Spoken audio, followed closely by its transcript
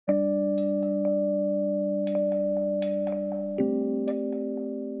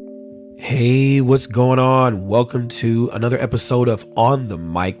Hey, what's going on? Welcome to another episode of On the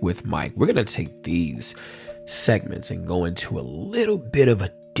Mic with Mike. We're going to take these segments and go into a little bit of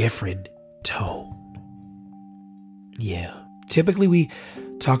a different tone. Yeah, typically we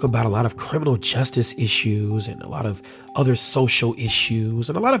talk about a lot of criminal justice issues and a lot of other social issues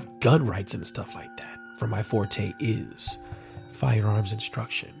and a lot of gun rights and stuff like that. For my forte is firearms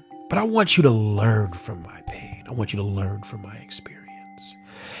instruction. But I want you to learn from my pain. I want you to learn from my experience.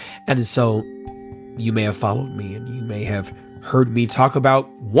 And so you may have followed me and you may have heard me talk about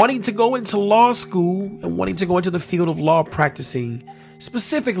wanting to go into law school and wanting to go into the field of law, practicing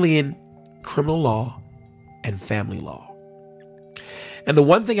specifically in criminal law and family law. And the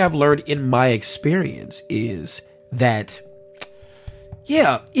one thing I've learned in my experience is that,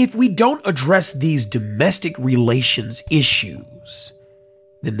 if we don't address these domestic relations issues,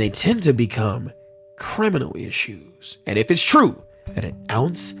 then they tend to become criminal issues. And if it's true that an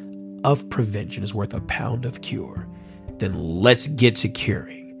ounce of prevention is worth a pound of cure, then let's get to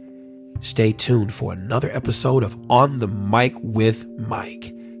curing. Stay tuned for another episode of On the Mic with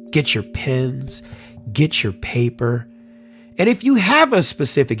Mike. Get your pens, get your paper, and if you have a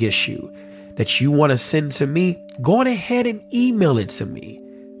specific issue that you want to send to me, go on ahead and email it to me,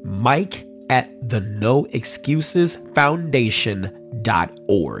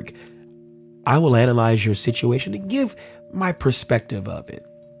 mike@thenoexcusesfoundation.org. I will analyze your situation and give my perspective of it.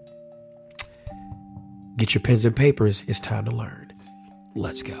 Get your pens and papers. It's time to learn.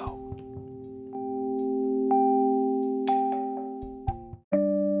 Let's go.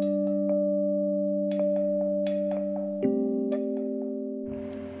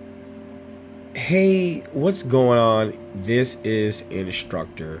 Hey, what's going on? This is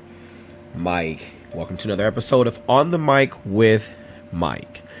Instructor Mike. Welcome to another episode of On the Mic with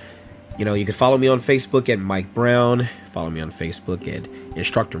Mike. You can follow me on Facebook at Mike Brown. Follow me on Facebook at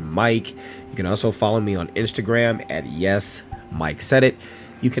Instructor Mike. You can also follow me on Instagram at Yes Mike Said It.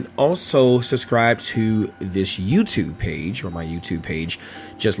 You can also subscribe to this YouTube page or my YouTube page.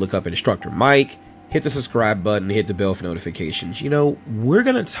 Just look up Instructor Mike. Hit the subscribe button. Hit the bell for notifications. We're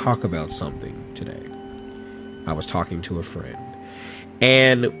going to talk about something today. I was talking to a friend.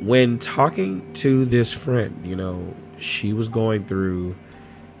 And when talking to this friend, she was going through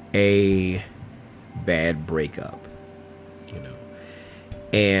a bad breakup,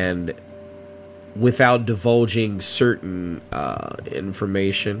 and without divulging certain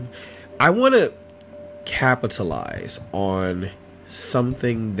information, I want to capitalize on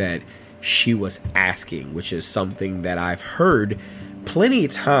something that she was asking, which is something that I've heard plenty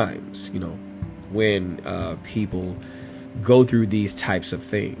of times, when people go through these types of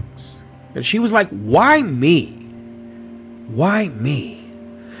things. And she was like, why me? Why me?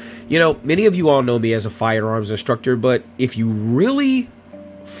 Many of you all know me as a firearms instructor, but if you really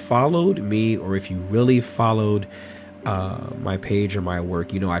followed me or if you really followed my page or my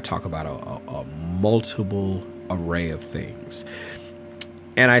work, I talk about a multiple array of things.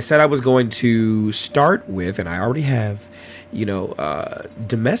 And I said I was going to start with, and I already have,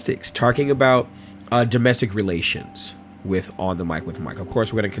 domestics, talking about domestic relations with On the Mic with Mike. Of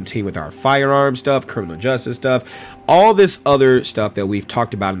course, we're going to continue with our firearm stuff, criminal justice stuff, all this other stuff that we've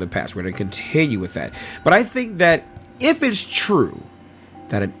talked about in the past. We're going to continue with that. But I think that if it's true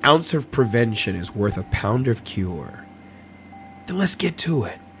that an ounce of prevention is worth a pound of cure, then let's get to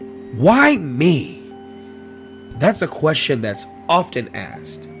it. Why me? That's a question that's often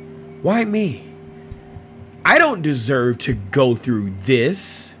asked. Why me? I don't deserve to go through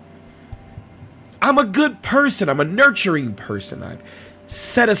this. I'm a good person. I'm a nurturing person. I've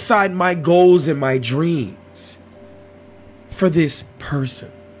set aside my goals and my dreams for this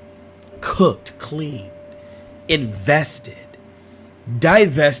person. Cooked, cleaned, invested,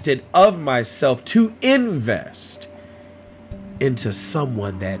 divested of myself to invest into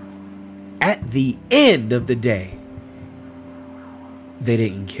someone that at the end of the day, they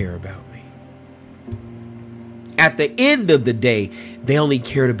didn't care about me. At the end of the day, they only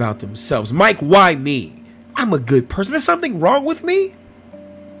cared about themselves. Mike, why me? I'm a good person. Is something wrong with me?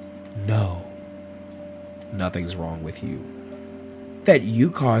 No. Nothing's wrong with you. That you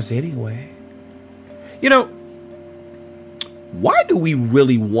caused anyway. Why do we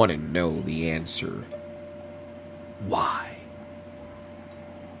really want to know the answer? Why?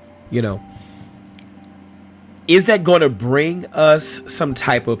 Is that going to bring us some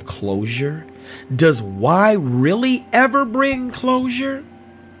type of closure? Does why really ever bring closure?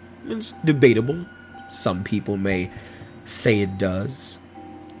 It's debatable. Some people may say it does.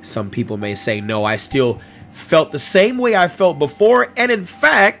 Some people may say, no, I still felt the same way I felt before. And in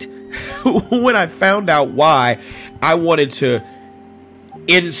fact, when I found out why, I wanted to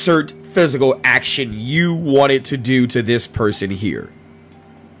insert physical action you wanted to do to this person here.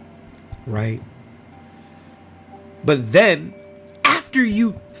 Right? But then, after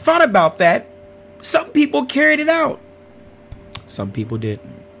you thought about that, some people carried it out. Some people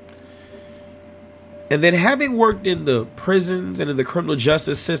didn't. And then, having worked in the prisons and in the criminal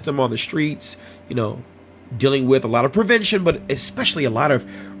justice system on the streets, dealing with a lot of prevention, but especially a lot of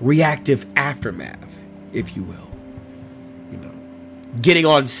reactive aftermath, if you will. Getting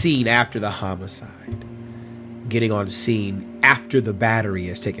on scene after the homicide. Getting on scene after the battery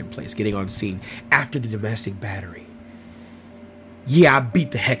has taken place. Getting on scene after the domestic battery. Yeah, I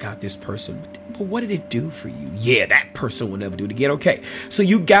beat the heck out this person. But what did it do for you? Yeah, that person will never do it again. Okay, so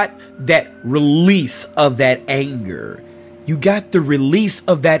you got that release of that anger. You got the release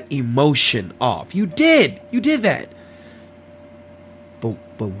of that emotion off. You did that. But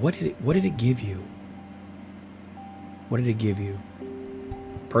what did it give you? What did it give you?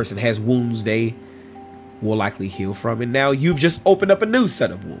 Person has wounds they will likely heal from, and now you've just opened up a new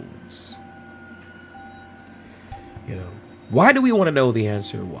set of wounds. Why do we want to know the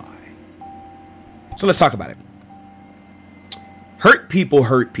answer why? So let's talk about it. Hurt people,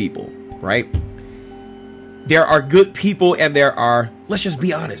 right? There are good people and there are, let's just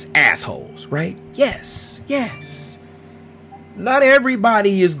be honest, assholes, right? Yes. Not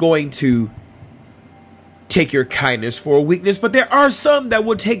everybody is going to take your kindness for a weakness, but there are some that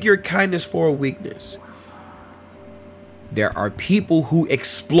will take your kindness for a weakness. There are people who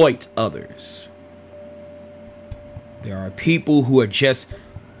exploit others. There are people who are just,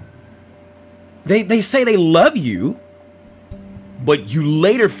 they say they love you, but you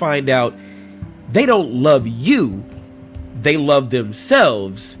later find out they don't love you. They love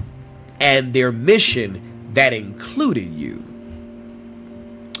themselves and their mission that included you.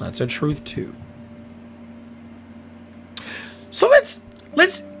 That's a truth too. So let's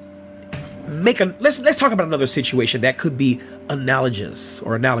talk about another situation that could be analogous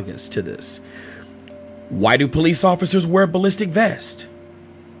to this. Why do police officers wear ballistic vests?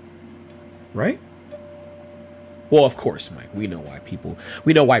 Right? Well, of course, Mike, we know why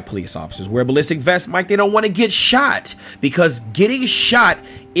police officers wear ballistic vests, Mike. They don't want to get shot, because getting shot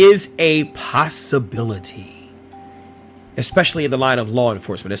is a possibility. Especially in the line of law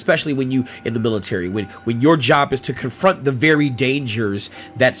enforcement, especially when you in the military, when your job is to confront the very dangers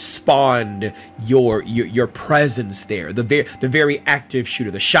that spawned your presence there, the very active shooter,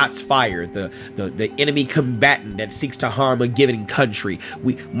 the shots fired, the enemy combatant that seeks to harm a given country.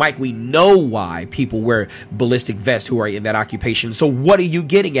 We know why people wear ballistic vests who are in that occupation. So what are you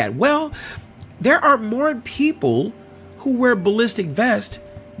getting at? Well, there are more people who wear ballistic vests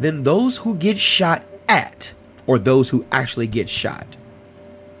than those who get shot at, or those who actually get shot.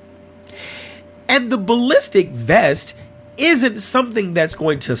 And the ballistic vest isn't something that's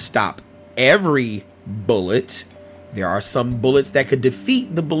going to stop every bullet. There are some bullets that could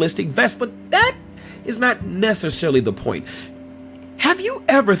defeat the ballistic vest, but that is not necessarily the point. Have you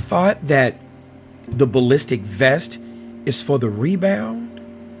ever thought that the ballistic vest is for the rebound?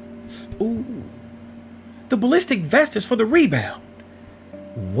 Ooh. The ballistic vest is for the rebound.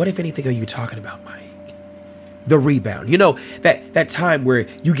 What, if anything, are you talking about, Mike? The rebound. That time where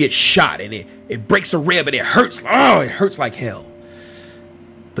you get shot and it breaks a rib and it hurts. Oh, it hurts like hell.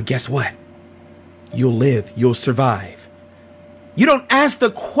 But guess what? You'll live. You'll survive. You don't ask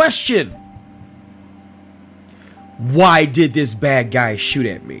the question, why did this bad guy shoot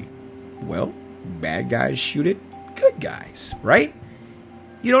at me? Well, bad guys shoot at good guys, right?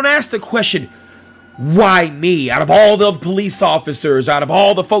 You don't ask the question, why me? Out of all the police officers, out of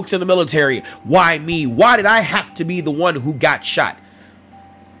all the folks in the military, why me? Why did I have to be the one who got shot?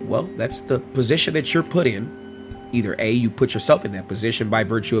 Well, that's the position that you're put in. Either A, you put yourself in that position by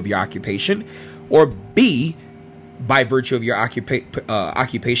virtue of your occupation, or B, by virtue of your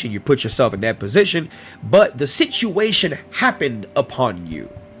occupation, you put yourself in that position, but the situation happened upon you.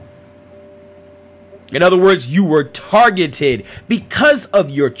 In other words, you were targeted because of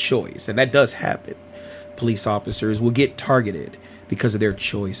your choice, and that does happen. Police officers will get targeted because of their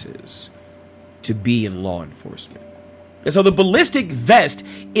choices to be in law enforcement. And so the ballistic vest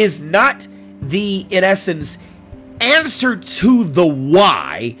is not in essence, answer to the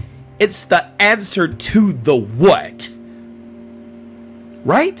why. It's the answer to the what.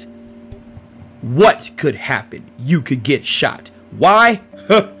 Right? What could happen? You could get shot. Why?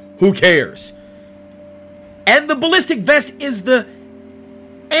 Who cares? And the ballistic vest is the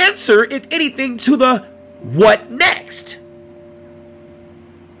answer, if anything, to the what next?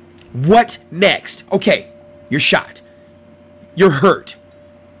 What next? Okay, you're shot. You're hurt.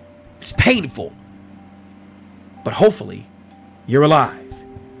 It's painful. But hopefully, you're alive.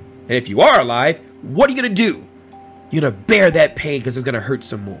 And if you are alive, what are you going to do? You're going to bear that pain because it's going to hurt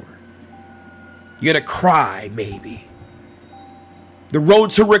some more. You're going to cry, maybe. The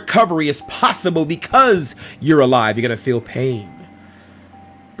road to recovery is possible because you're alive. You're going to feel pain.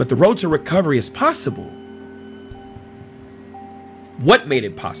 But the road to recovery is possible. What made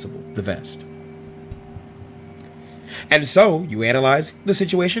it possible? The vest. And so you analyze the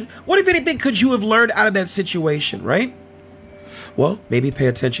situation. What, if anything, could you have learned out of that situation, right? Well, maybe pay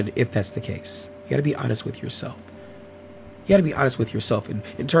attention if that's the case. You got to be honest with yourself. You got to be honest with yourself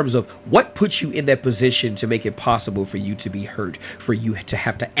in terms of what puts you in that position to make it possible for you to be hurt, for you to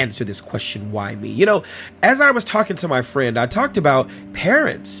have to answer this question, why me? You know, as I was talking to my friend, I talked about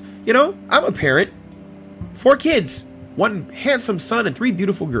parents. You know, I'm a parent, 4 kids, 1 handsome son and 3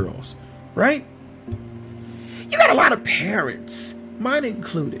 beautiful girls, right? You got a lot of parents, mine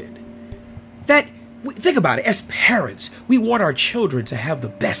included, that think about it. As parents, we want our children to have the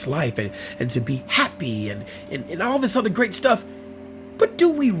best life and to be happy and all this other great stuff. But do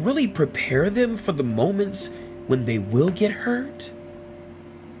we really prepare them for the moments when they will get hurt?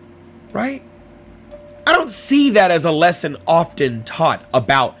 Right? I don't see that as a lesson often taught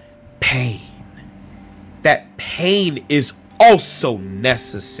about pain. That pain is also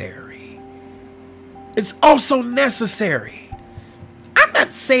necessary. It's also necessary. I'm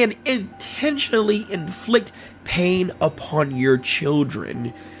not saying intentionally inflict pain upon your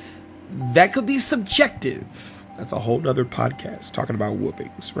children. That could be subjective. That's a whole nother podcast talking about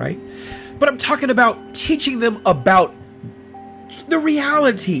whoopings, right? But I'm talking about teaching them about the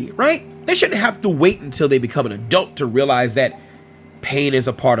reality, right? They shouldn't have to wait until they become an adult to realize that pain is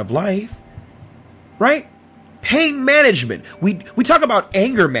a part of life, right? Pain management. We talk about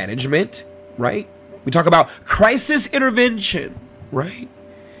anger management, right? We talk about crisis intervention, right?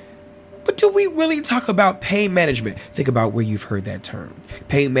 But do we really talk about pain management? Think about where you've heard that term.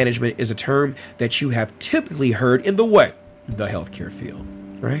 Pain management is a term that you have typically heard in the what? The healthcare field,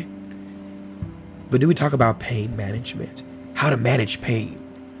 right? But do we talk about pain management? How to manage pain?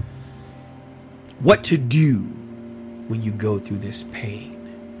 What to do when you go through this pain?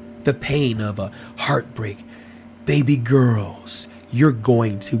 The pain of a heartbreak. Baby girls, you're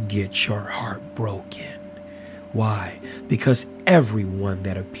going to get your heart broken. Why? Because everyone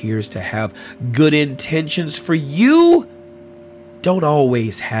that appears to have good intentions for you don't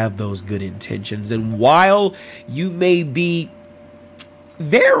always have those good intentions. And while you may be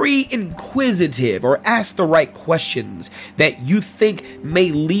very inquisitive or ask the right questions that you think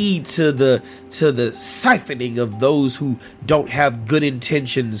may lead to the siphoning of those who don't have good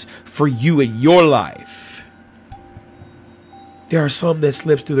intentions for you in your life, there are some that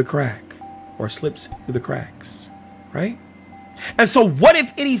slips through the crack or slips through the cracks, right? And so what,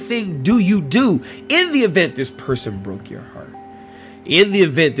 if anything, do you do in the event this person broke your heart? In the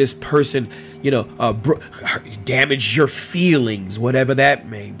event this person, damaged your feelings, whatever that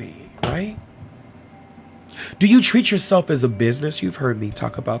may be, right? Do you treat yourself as a business? You've heard me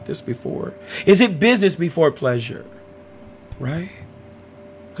talk about this before. Is it business before pleasure, right?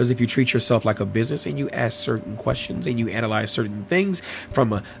 Because if you treat yourself like a business and you ask certain questions and you analyze certain things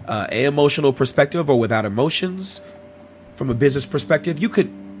from an emotional perspective or without emotions, from a business perspective, you could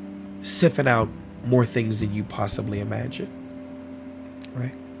siphon out more things than you possibly imagine,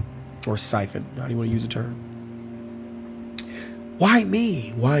 right? Or siphon, how do you want to use the term? Why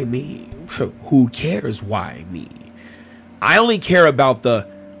me? Why me? Who cares why me? I only care about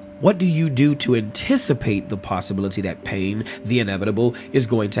what do you do to anticipate the possibility that pain, the inevitable, is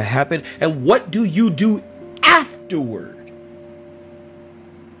going to happen? And what do you do afterward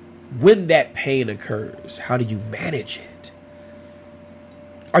when that pain occurs? How do you manage it?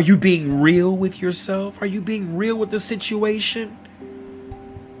 Are you being real with yourself? Are you being real with the situation?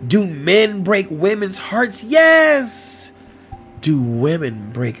 Do men break women's hearts? Yes. Do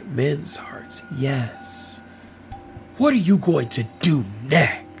women break men's hearts? Yes. What are you going to do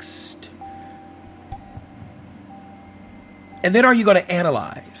next? And then are you going to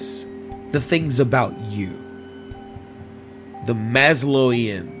analyze the things about you? The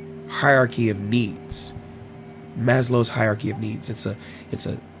Maslowian hierarchy of needs. Maslow's hierarchy of needs. It's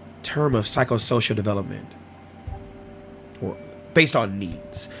a term of psychosocial development, or based on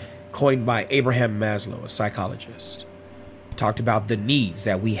needs, coined by Abraham Maslow, a psychologist. Talked about the needs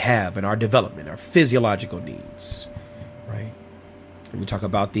that we have in our development, our physiological needs, right? And we talk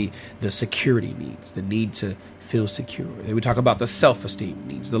about the security needs, the need to feel secure. And we talk about the self-esteem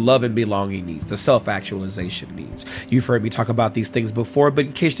needs, the love and belonging needs, the self-actualization needs. You've heard me talk about these things before, but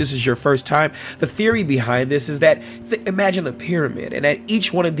in case this is your first time, the theory behind this is that imagine a pyramid, and at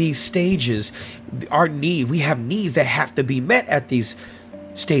each one of these stages, we have needs that have to be met at these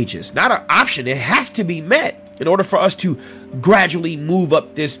stages, not an option. It has to be met in order for us to gradually move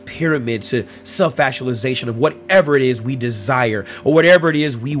up this pyramid to self-actualization of whatever it is we desire or whatever it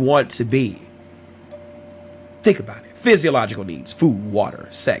is we want to be. Think about it. Physiological needs: food, water,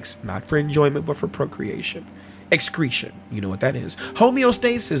 sex, not for enjoyment, but for procreation. Excretion, you know what that is.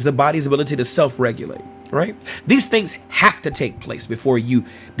 Homeostasis, the body's ability to self-regulate, right? These things have to take place before you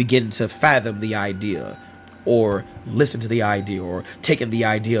begin to fathom the idea or listen to the idea or take in the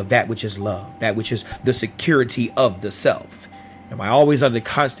idea of that which is love, that which is the security of the self. Am I always under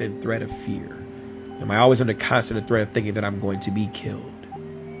constant threat of fear? Am I always under constant threat of thinking that I'm going to be killed?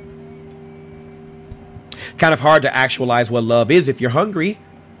 Kind of hard to actualize what love is if you're hungry,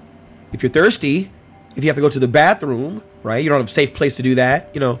 if you're thirsty, if you have to go to the bathroom, right? You don't have a safe place to do that.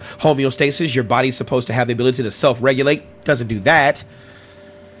 You know, homeostasis, your body's supposed to have the ability to self-regulate. Doesn't do that.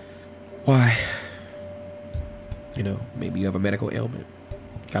 Why? You know, maybe you have a medical ailment.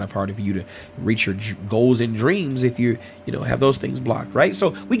 Kind of hard for you to reach your goals and dreams if you have those things blocked, right? So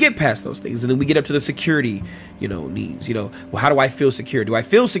we get past those things, and then we get up to the security, needs. Well, how do I feel secure? Do I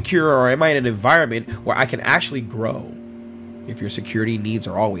feel secure, or am I in an environment where I can actually grow? If your security needs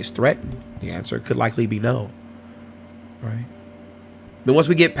are always threatened, the answer could likely be no, right? Then once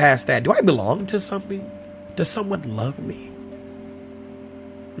we get past that, do I belong to something? Does someone love me?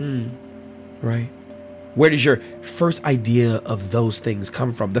 Right? Where does your first idea of those things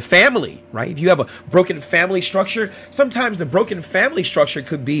come from? The family, right? If you have a broken family structure, sometimes the broken family structure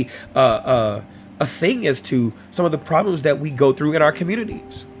could be a thing as to some of the problems that we go through in our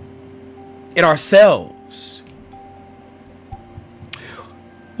communities, in ourselves.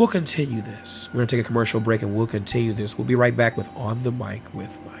 We'll continue this. We're going to take a commercial break and we'll continue this. We'll be right back with On the Mic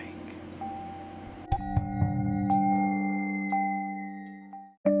with Mike.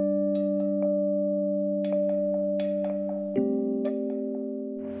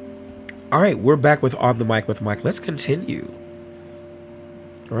 All right, we're back with On the Mic with Mike. Let's continue.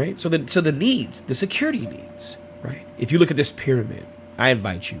 All right, so the needs, the security needs, right? If you look at this pyramid, I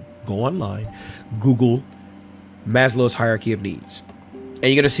invite you, go online, Google Maslow's hierarchy of needs, and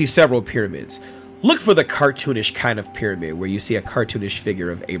you're going to see several pyramids. Look for the cartoonish kind of pyramid where you see a cartoonish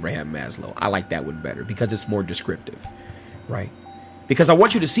figure of Abraham Maslow. I like that one better because it's more descriptive, right? Because I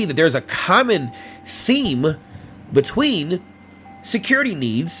want you to see that there's a common theme between security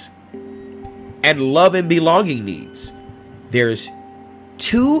needs and love and belonging needs. There's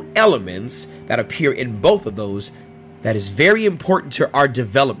two elements that appear in both of those that is very important to our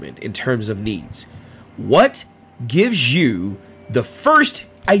development in terms of needs. What gives you the first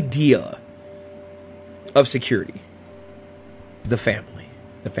idea of security? The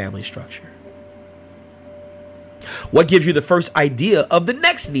family structure. What gives you the first idea of the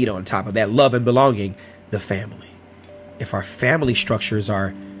next need on top of that, love and belonging? The family. If our family structures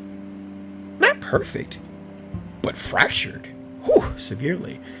are not perfect, but fractured,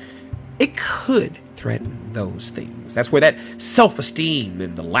 severely, it could threaten those things. That's where that self-esteem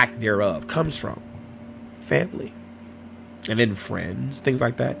and the lack thereof comes from. Family. And then friends, things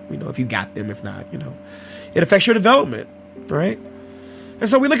like that. If you got them, if not, it affects your development, right? And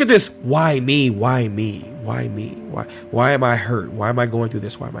so we look at this, why me? Why me? Why me? Why am I hurt? Why am I going through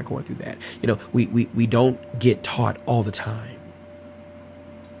this? Why am I going through that? We don't get taught all the time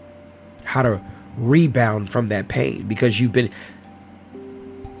how to rebound from that pain, because you've been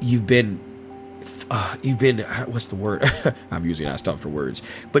what's the word? I'm using that stuff for words,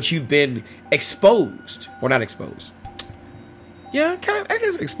 but you've been exposed, or not exposed. Yeah, kind of, I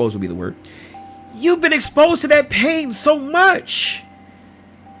guess exposed would be the word. You've been exposed to that pain so much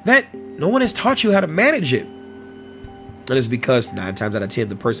that no one has taught you how to manage it. And it's because 9 times out of 10,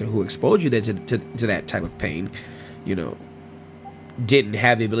 the person who exposed you to that type of pain, didn't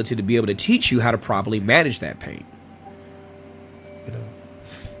have the ability to be able to teach you how to properly manage that pain.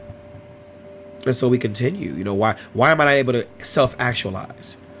 And so we continue. Why am I not able to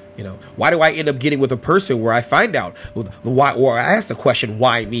self-actualize? Why do I end up getting with a person where I find out why, or I ask the question,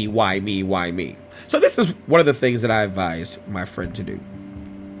 why me, why me, why me? So this is one of the things that I advised my friend to do.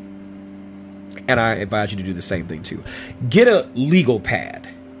 And I advise you to do the same thing too. Get a legal pad,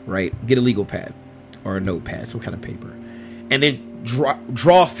 right? Get a legal pad or a notepad, some kind of paper. And then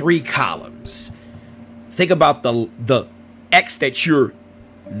draw 3 columns. Think about the X that you're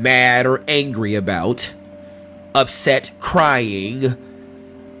mad or angry about, upset, crying,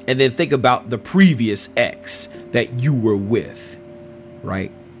 and then think about the previous X that you were with,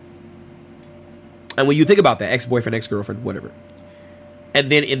 right? And when you think about that, ex-boyfriend, ex-girlfriend, whatever,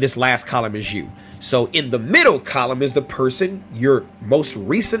 and then in this last column is you. So in the middle column is the person you're most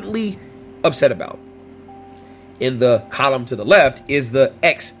recently upset about. in the column to the left is the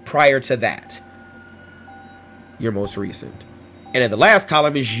X prior to that, your most recent. And in the last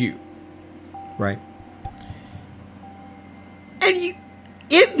column is you, right? And you,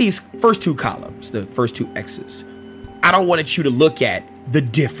 in these first two columns, the first two X's, I don't want you to look at the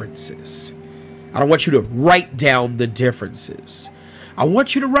differences. I don't want you to write down the differences. I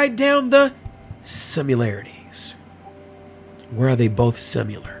want you to write down the similarities. Where are they both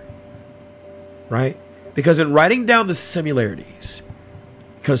similar? Right? Because in writing down the similarities,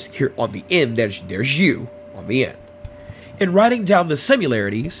 because here on the end, there's you on the end. In writing down the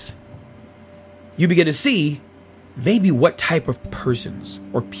similarities, you begin to see maybe what type of persons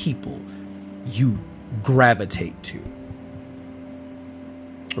or people you gravitate to.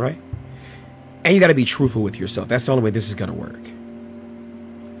 Right? And you got to be truthful with yourself. That's the only way this is going to work.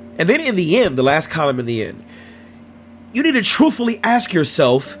 And then in the end, the last column in the end, you need to truthfully ask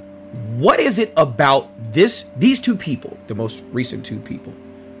yourself, what is it about these two people, the most recent two people,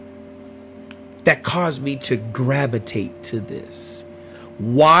 that caused me to gravitate to this?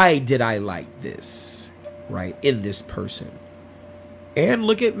 Why did I like this, right, in this person? And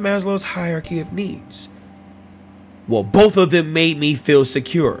look at Maslow's hierarchy of needs. Well, both of them made me feel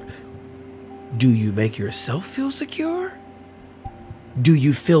secure. Do you make yourself feel secure? Do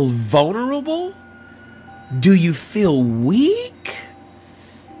you feel vulnerable? Do you feel weak?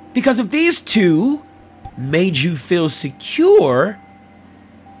 Because if these two made you feel secure,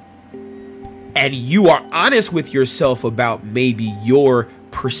 and you are honest with yourself about maybe your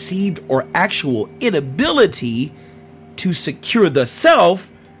perceived or actual inability to secure the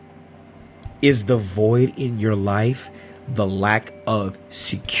self, is the void in your life the lack of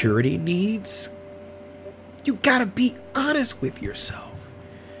security needs? You gotta be honest with yourself,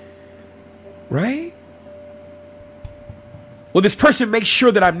 right? Well, this person makes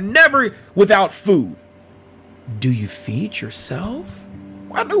sure that I'm never without food. Do you feed yourself?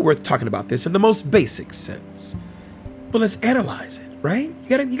 Well, I know we're talking about this in the most basic sense, but let's analyze it, right?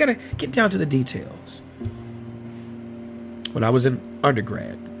 You gotta get down to the details. When I was in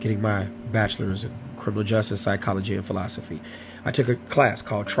undergrad, getting my bachelor's in criminal justice, psychology, and philosophy, I took a class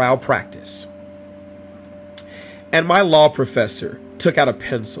called Trial Practice. And my law professor took out a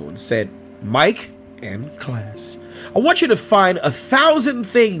pencil and said, Mike and class, I want you to find 1,000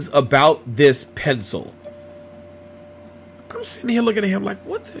 things about this pencil. I'm sitting here looking at him like,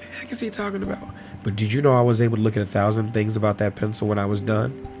 what the heck is he talking about? But did you know I was able to look at 1,000 things about that pencil when I was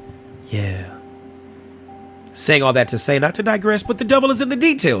done? Yeah. Saying all that to say, not to digress, but the devil is in the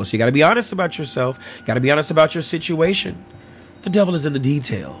details. You got to be honest about yourself. Got to be honest about your situation. The devil is in the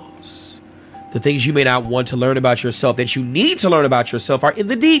details. The things you may not want to learn about yourself that you need to learn about yourself are in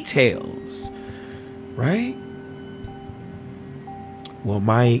the details. Right? Well,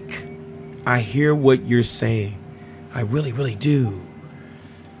 Mike, I hear what you're saying. I really, really do.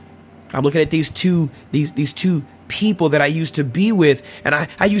 I'm looking at these two people that I used to be with, and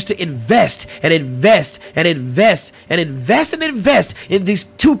I used to invest and invest and invest and invest and invest in these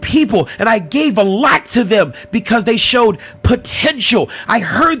two people, and I gave a lot to them because they showed potential. I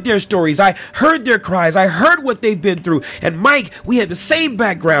heard their stories, I heard their cries, I heard what they've been through. And Mike, we had the same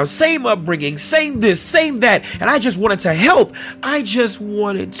background, same upbringing, same this, same that, and I just wanted to help. I just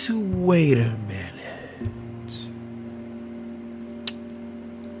wanted to wait a minute.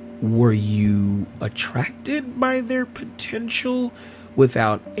 Were you attracted by their potential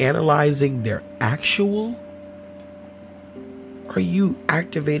without analyzing their actual? Are you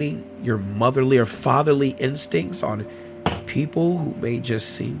activating your motherly or fatherly instincts on people who may just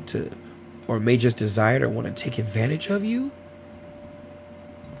seem to, or may just desire or want to take advantage of you?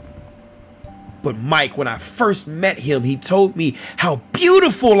 But Mike, when I first met him, he told me how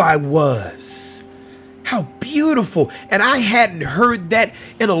beautiful I was. How beautiful. And I hadn't heard that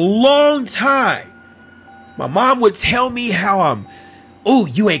in a long time. My mom would tell me how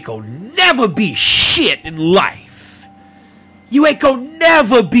you ain't gonna never be shit in life. You ain't gonna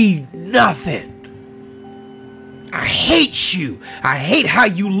never be nothing. I hate you. I hate how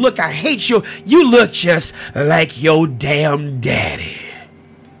you look. I hate you. You look just like your damn daddy.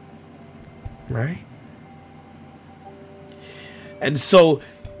 Right? And so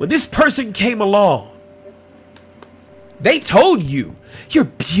when this person came along, they told you, you're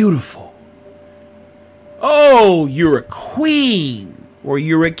beautiful. Oh, you're a queen, or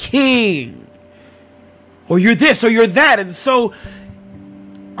you're a king, or you're this, or you're that. And so,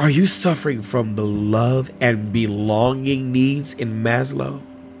 are you suffering from the love and belonging needs in Maslow?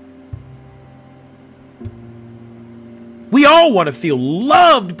 We all want to feel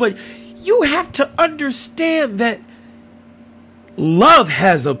loved, but you have to understand that love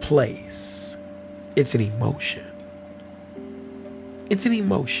has a place. It's an emotion. It's an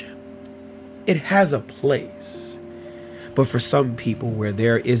emotion. It has a place. But for some people, where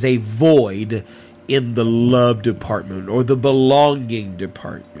there is a void in the love department or the belonging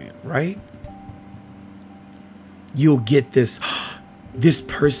department, right? You'll get this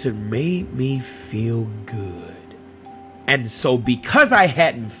person made me feel good. And so because I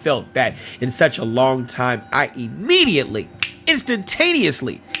hadn't felt that in such a long time, I immediately,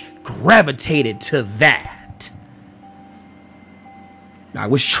 instantaneously gravitated to that. I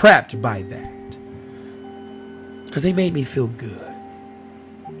was trapped by that. Because they made me feel good.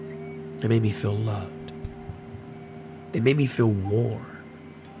 They made me feel loved. They made me feel warm.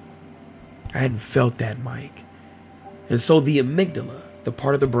 I hadn't felt that, Mike. And so the amygdala, the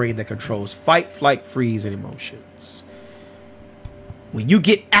part of the brain that controls fight, flight, freeze, and emotions, when you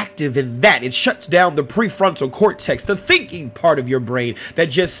get active in that, it shuts down the prefrontal cortex, the thinking part of your brain that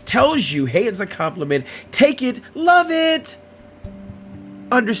just tells you, hey, it's a compliment, take it, love it,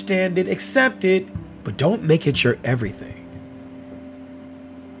 understand it, accept it, but don't make it your everything.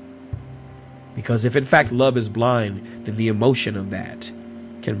 Because if in fact love is blind, then the emotion of that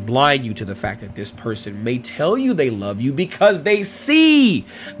can blind you to the fact that this person may tell you they love you because they see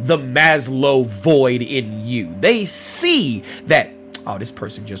the Maslow void in you. They see that, oh, this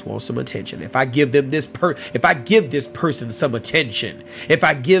person just wants some attention. If I give them if I give this person some attention, if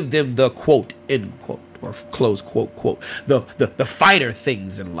I give them the quote, end quote, or close quote, quote, the finer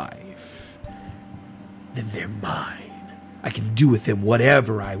things in life, then they're mine. I can do with them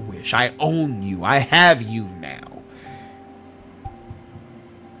whatever I wish. I own you. I have you now.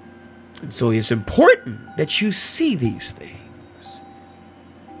 And so it's important that you see these things.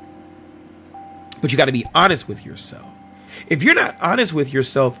 But you got to be honest with yourself. If you're not honest with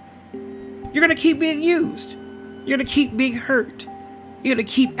yourself, you're going to keep being used. You're going to keep being hurt. You're going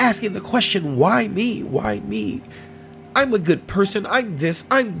to keep asking the question, why me? Why me? I'm a good person. I'm this.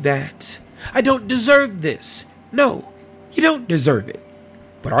 I'm that. I don't deserve this. No, you don't deserve it.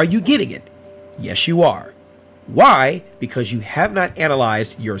 But are you getting it? Yes, you are. Why? Because you have not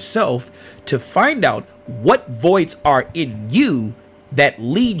analyzed yourself to find out what voids are in you that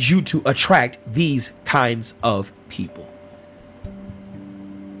lead you to attract these kinds of people.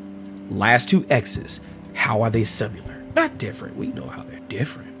 Last two X's. How are they similar? Not different. We know how they're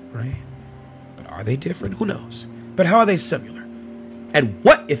different, right? But are they different? Who knows? But how are they similar? And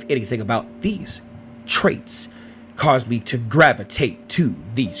what, if anything, about these traits caused me to gravitate to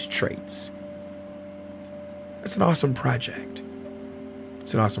these traits? That's an awesome project.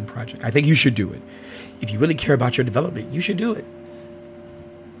 It's an awesome project. I think you should do it. If you really care about your development, you should do it.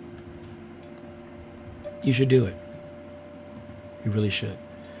 You should do it. You really should.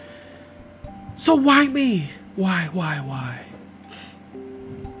 So why me? Why?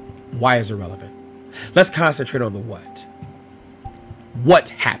 Why is irrelevant? Let's concentrate on the what. What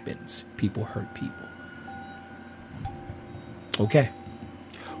happens? People hurt people. Okay.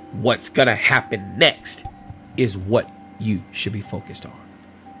 What's gonna happen next is what you should be focused on.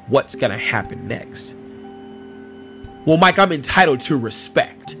 What's gonna happen next? Well, Mike, I'm entitled to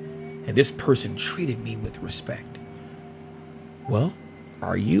respect, and this person treated me with respect. Well,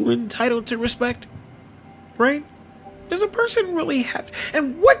 are you entitled to respect? Right? Does a person really have?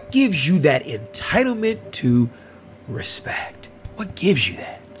 And what gives you that entitlement to respect? What gives you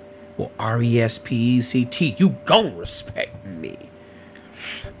that? Well, RESPECT, you gon' respect me.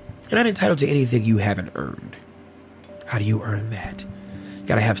 You're not entitled to anything you haven't earned. How do you earn that? You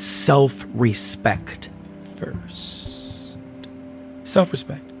gotta have self-respect first.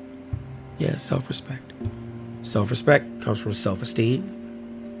 Self-respect. Yeah, self-respect. Self-respect comes from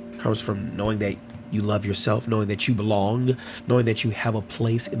self-esteem. Comes from knowing that you love yourself, knowing that you belong, knowing that you have a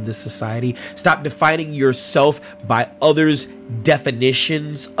place in this society. Stop defining yourself by others'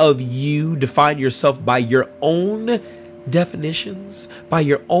 definitions of you. Define yourself by your own definitions, by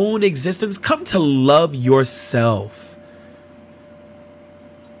your own existence. Come to love yourself.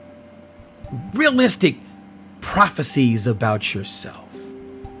 Realistic prophecies about yourself.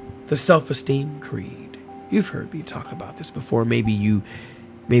 The self-esteem creed. You've heard me talk about this before. Maybe you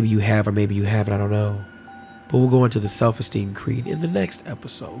have, or maybe you haven't. I don't know. But we'll go into the self-esteem creed in the next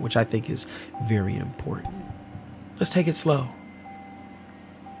episode, which I think is very important. Let's take it slow.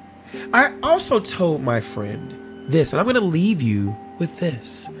 I also told my friend this, and I'm going to leave you with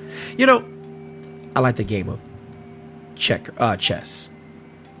this. You know, I like the game of chess.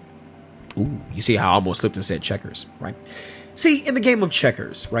 Ooh, you see how I almost slipped and said checkers, right? See, in the game of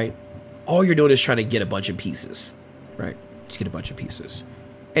checkers, right, all you're doing is trying to get a bunch of pieces, right? Just get a bunch of pieces.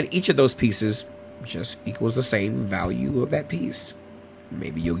 And each of those pieces just equals the same value of that piece.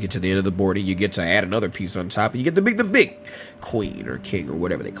 Maybe you'll get to the end of the board and you get to add another piece on top, and you get the big queen or king or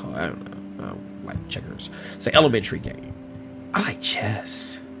whatever they call it. I don't know. I don't like checkers. It's an elementary game. I like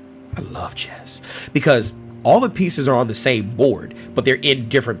chess. I love chess because all the pieces are on the same board, but they're in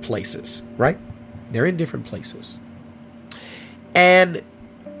different places, right? They're in different places. And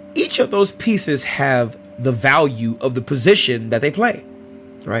each of those pieces have the value of the position that they play,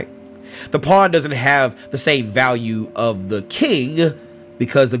 right? The pawn doesn't have the same value of the king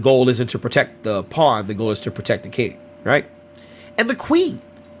because the goal isn't to protect the pawn. The goal is to protect the king, right? And the queen.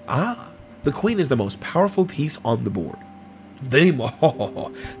 The queen is the most powerful piece on the board. The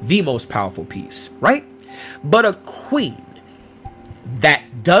most powerful piece, right? But a queen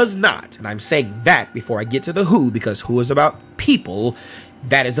that does not, and I'm saying that before I get to the who, because who is about people,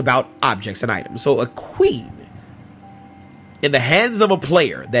 that is about objects and items. So a queen in the hands of a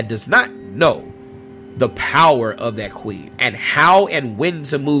player that does not know the power of that queen and how and when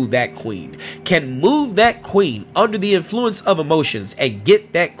to move that queen can move that queen under the influence of emotions and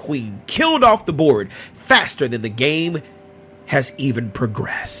get that queen killed off the board faster than the game has even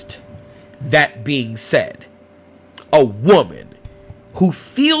progressed. That being said, a woman who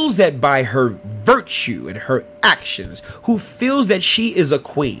feels that by her virtue and her actions, who feels that she is a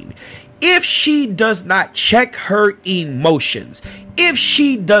queen, if she does not check her emotions, if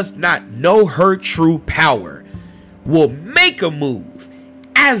she does not know her true power, will make a move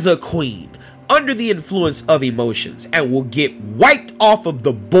as a queen under the influence of emotions and will get wiped off of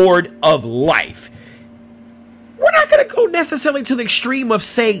the board of life. We're not going to go necessarily to the extreme of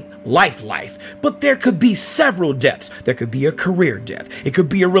saying life, but there could be several deaths. There could be a career death. It could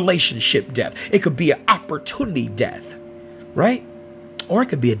be a relationship death. It could be an opportunity death, right? Or it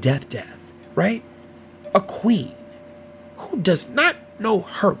could be a death, right? A queen who does not know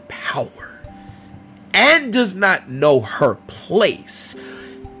her power and does not know her place.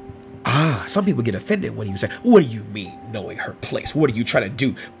 Some people get offended when you say, "What do you mean knowing her place? What are you trying to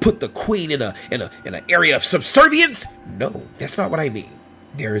do? Put the queen in an area of subservience?" No, that's not what I mean.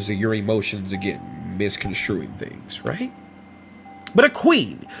 There's your emotions again, misconstruing things, right? But a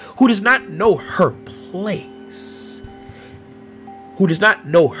queen who does not know her place, who does not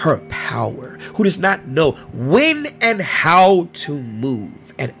know her power, who does not know when and how to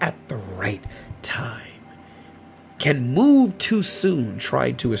move and at the right time, can move too soon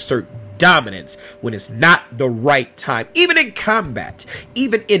trying to assert dominance when it's not the right time. Even in combat,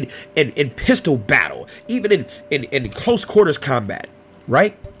 even in pistol battle, even in close quarters combat,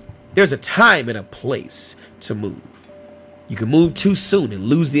 right? There's a time and a place to move. You can move too soon and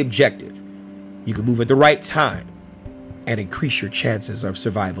lose the objective. You can move at the right time and increase your chances of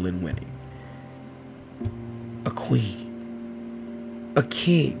survival and winning. A queen, a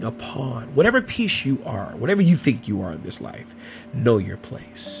king, a pawn, whatever piece you are, whatever you think you are in this life, know your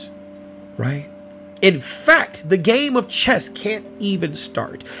place, right? In fact, the game of chess can't even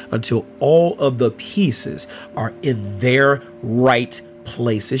start until all of the pieces are in their right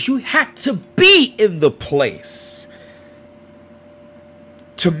places. You have to be in the place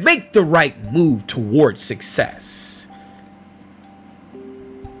to make the right move towards success.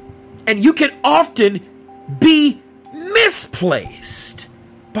 And you can often be misplaced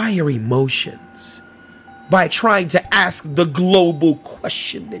by your emotions, by trying to ask the global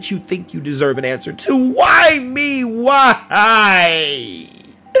question that you think you deserve an answer to. Why me? Why?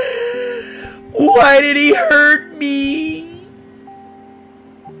 Why did he hurt me?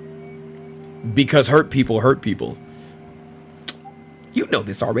 Because hurt people hurt people. You know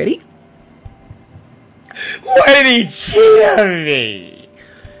this already. Why did he cheat on me?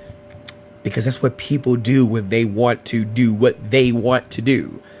 Because that's what people do when they want to do what they want to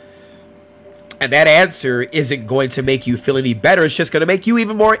do. And that answer isn't going to make you feel any better. It's just going to make you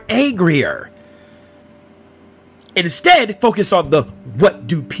even more angrier. Instead, focus on the what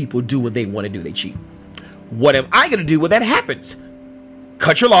do people do when they want to do, they cheat. What am I going to do when that happens?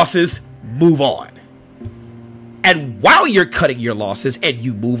 Cut your losses, move on. And while you're cutting your losses and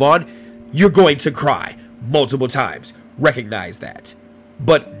you move on, you're going to cry multiple times. Recognize that.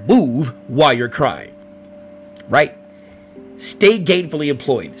 But move while you're crying, right? Stay gainfully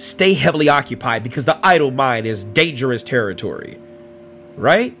employed. Stay heavily occupied because the idle mind is dangerous territory,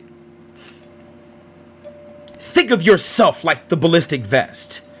 right? Think of yourself like the ballistic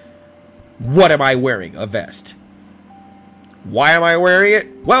vest. What am I wearing? A vest. Why am I wearing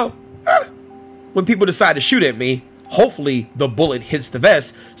it? Well, when people decide to shoot at me, hopefully the bullet hits the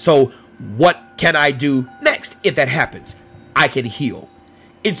vest. So what can I do next if that happens? I can heal.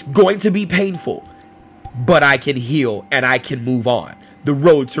 It's going to be painful, but I can heal and I can move on. The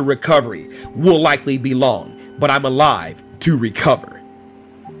road to recovery will likely be long, but I'm alive to recover,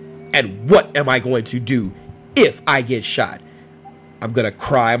 And what am I going to do if I get shot? I'm going to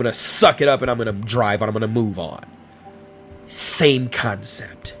cry, I'm going to suck it up, and I'm going to drive on, I'm going to move on. Same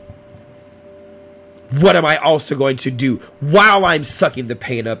concept. What am I also going to do while I'm sucking the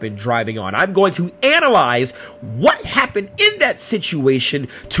pain up and driving on? I'm going to analyze what happened in that situation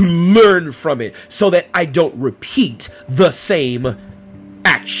to learn from it so that I don't repeat the same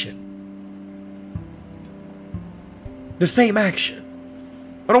action. The same action.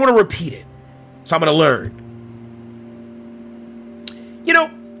 I don't want to repeat it, so I'm going to learn. You know,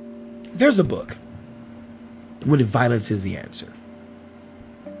 there's a book, When Violence is the Answer.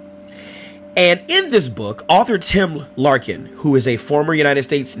 And in this book, author Tim Larkin, who is a former United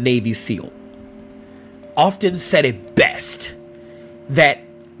States Navy SEAL, often said it best, that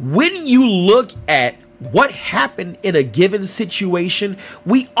when you look at what happened in a given situation,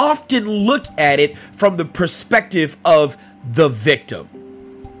 we often look at it from the perspective of the victim,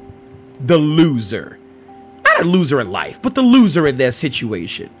 the loser. Not a loser in life, but the loser in that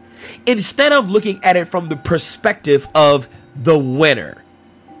situation. Instead of looking at it from the perspective of the winner.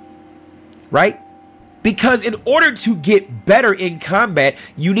 Right? Because in order to get better in combat,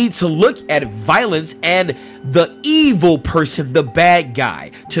 you need to look at violence and the evil person, the bad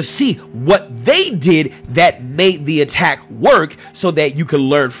guy, to see what they did that made the attack work so that you can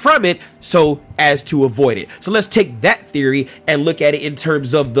learn from it so as to avoid it. So let's take that theory and look at it in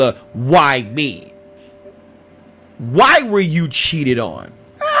terms of the why me. Why were you cheated on?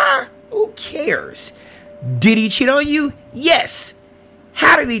 Who cares? Did he cheat on you? Yes.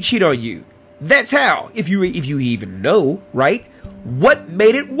 How did he cheat on you? That's how, if you even know, right? What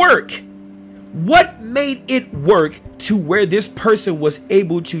made it work? What made it work to where this person was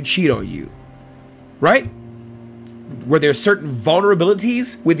able to cheat on you? Right? Were there certain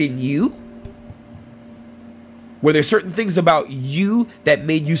vulnerabilities within you? Were there certain things about you that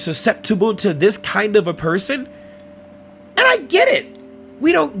made you susceptible to this kind of a person? And I get it.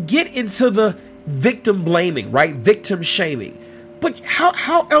 We don't get into the victim blaming, right? Victim shaming. But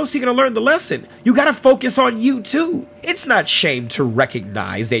how else are you going to learn the lesson? You got to focus on you too. It's not shame to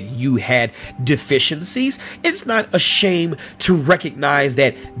recognize that you had deficiencies. It's not a shame to recognize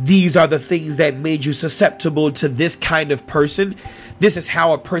that these are the things that made you susceptible to this kind of person. This is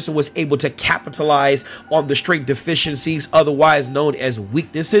how a person was able to capitalize on the strength deficiencies, otherwise known as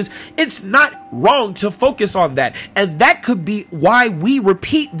weaknesses. It's not wrong to focus on that. And that could be why we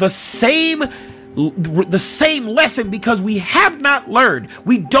repeat the same lesson, because we have not learned.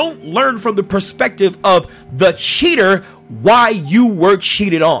 We don't learn from the perspective of the cheater why you were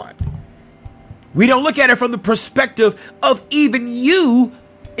cheated on. We don't look at it from the perspective of even you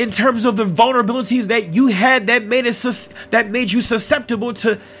in terms of the vulnerabilities that you had that made you susceptible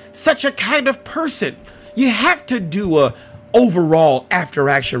to such a kind of person. You have to do a overall after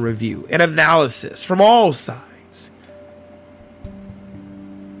action review, an analysis from all sides.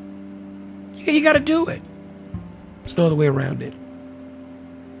 You got to do it. There's no other way around it.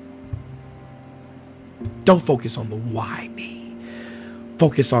 Don't focus on the why me.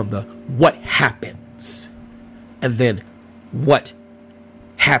 Focus on the what happens. And then what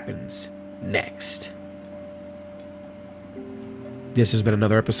happens next. This has been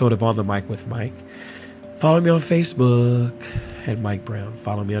another episode of On the Mic with Mike. Follow me on Facebook at Mike Brown.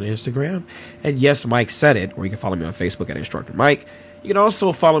 Follow me on Instagram. And yes, Mike said it. Or you can follow me on Facebook at Instructor Mike. You can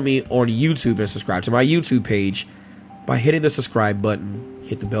also follow me on YouTube and subscribe to my YouTube page by hitting the subscribe button.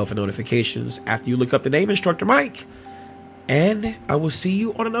 Hit the bell for notifications after you look up the name Instructor Mike. And I will see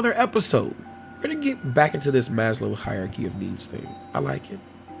you on another episode. We're going to get back into this Maslow hierarchy of needs thing. I like it.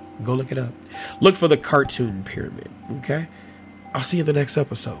 Go look it up. Look for the cartoon pyramid, okay? I'll see you in the next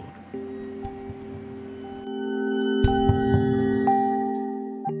episode.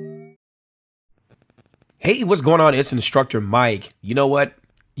 Hey, what's going on? It's Instructor Mike. You know what?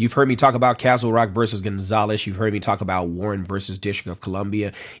 You've heard me talk about Castle Rock versus Gonzalez. You've heard me talk about Warren versus District of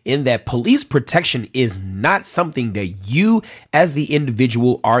Columbia, in that police protection is not something that you as the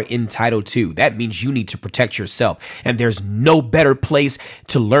individual are entitled to. That means you need to protect yourself. And there's no better place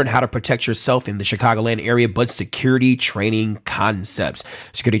to learn how to protect yourself in the Chicagoland area but Security Training Concepts.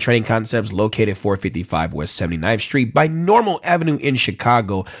 Security Training Concepts, located 455 West 79th Street by Normal Avenue in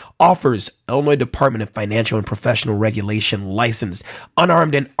Chicago, offers Illinois Department of Financial and Professional Regulation licensed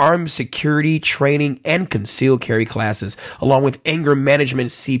unarmed and armed security training and concealed carry classes, along with anger management,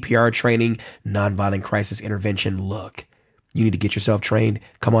 CPR training, nonviolent crisis intervention. Look, you need to get yourself trained.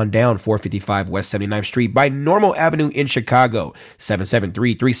 Come on down 455 West 79th Street by Normal Avenue in Chicago,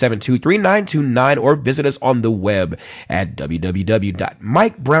 773-372-3929, or visit us on the web at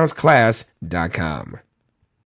www.mikebrownsclass.com.